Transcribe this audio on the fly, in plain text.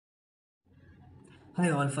Hi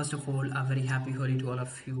all, first of all, a very happy Holi to all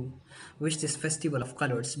of you. Wish this festival of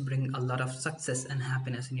colors bring a lot of success and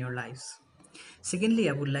happiness in your lives. Secondly,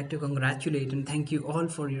 I would like to congratulate and thank you all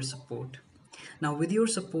for your support. Now, with your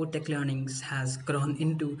support, Tech Learnings has grown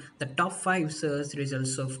into the top 5 search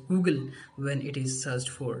results of Google when it is searched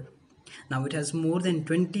for. Now, it has more than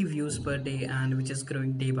 20 views per day and which is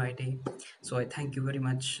growing day by day. So, I thank you very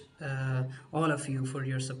much, all of you, for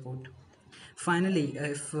your support. Finally,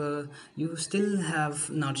 if you still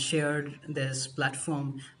have not shared this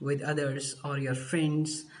platform with others or your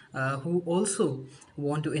friends who also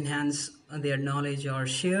want to enhance their knowledge or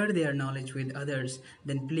share their knowledge with others,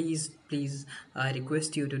 then please, I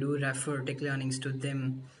request you to do refer tech learnings to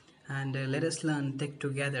them and let us learn tech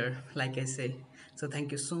together, like I say. So,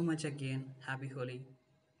 thank you so much again. Happy Holi.